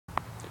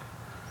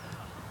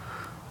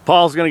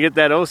Paul's gonna get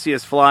that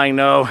Ocius flying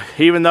though.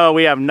 Even though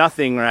we have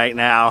nothing right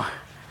now,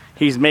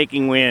 he's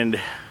making wind.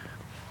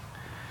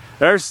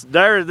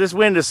 This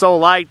wind is so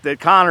light that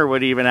Connor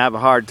would even have a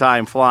hard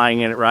time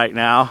flying in it right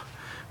now.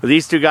 But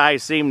these two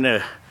guys seem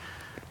to,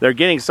 they're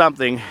getting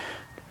something.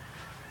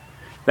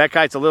 That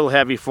kite's a little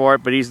heavy for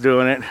it, but he's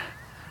doing it.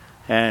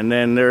 And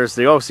then there's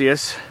the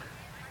Ocius.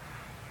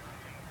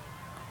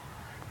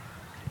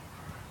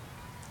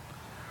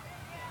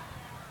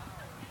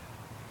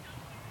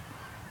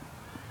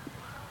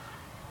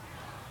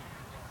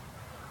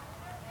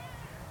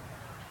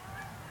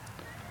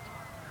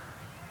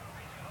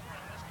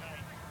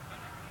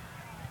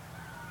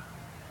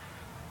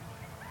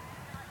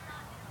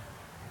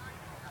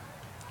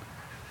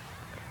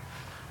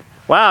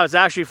 Wow, it's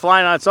actually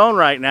flying on its own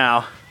right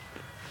now.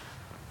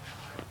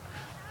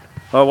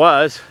 Well, it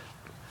was.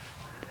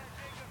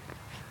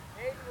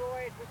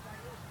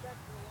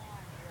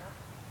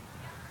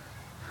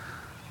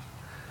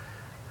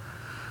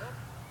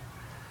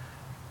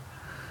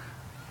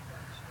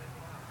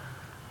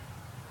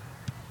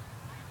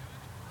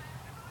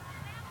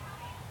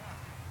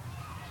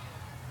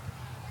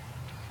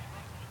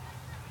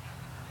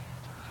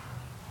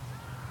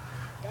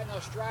 Got no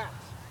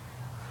straps.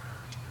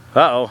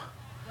 Uh-oh.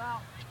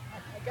 Well,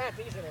 I got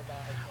these in a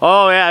bag.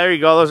 Oh yeah, there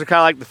you go. Those are kind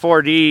of like the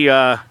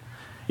 4D.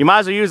 You might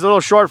as well use the little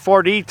short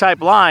 4D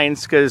type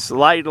lines, because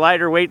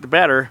lighter weight the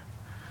better.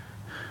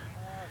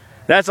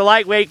 That's a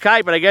lightweight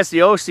kite, but I guess the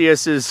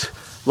Ocius is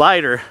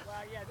lighter. Well,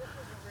 yeah, this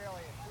isn't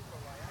really a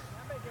super light.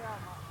 I may get out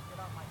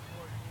my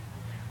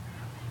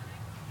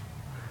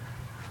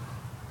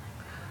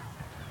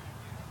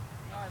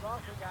 4D. I've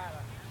also got a...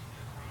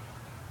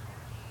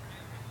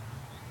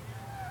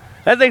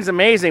 That thing's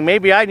amazing.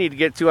 Maybe I need to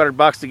get 200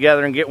 bucks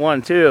together and get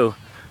one too.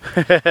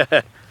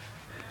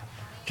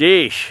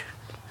 Geesh,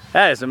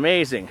 that is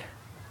amazing.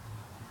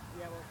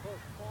 Yeah, well, of course,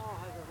 Paul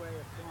has a way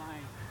of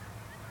flying.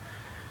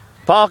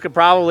 Paul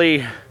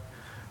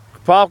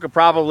could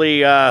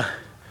probably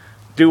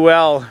do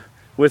well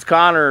with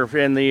Connor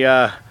in the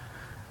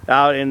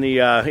out in the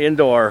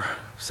indoor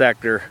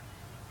sector.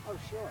 Oh,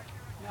 sure.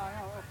 No,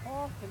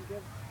 Paul can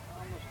give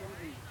almost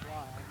anything to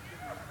fly.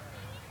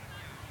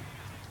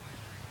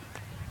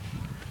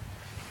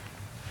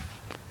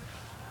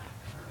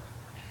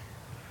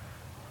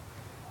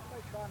 I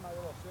might try my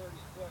little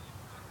 30-foot.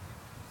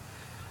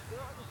 Well,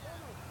 I was on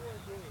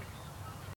my 4D.